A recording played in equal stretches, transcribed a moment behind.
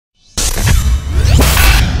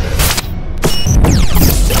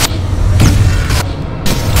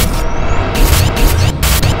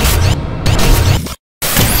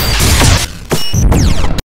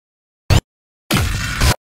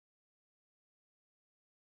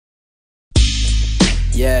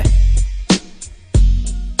Yeah.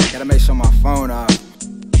 Gotta make sure my phone off.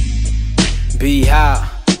 B.Howell.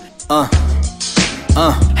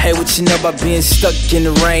 Hey, what you know about being stuck in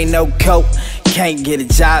the rain, no coat? Can't get a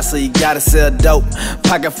job, so you gotta sell dope.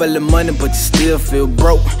 Pocket full of money, but you still feel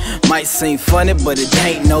broke. Might seem funny, but it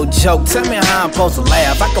ain't no joke. Tell me how I'm supposed to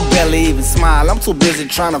laugh, I can barely even smile. I'm too busy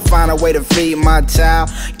trying to find a way to feed my child.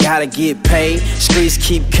 Gotta get paid, streets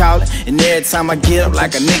keep calling, and every time I get up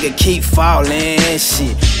like a nigga keep falling.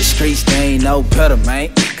 Shit, the streets, they ain't no better,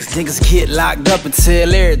 man, cause niggas get locked up and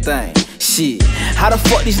tell everything. Shit, how the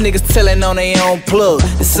fuck these niggas telling on their own plug?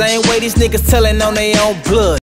 The same way these niggas telling on their own blood.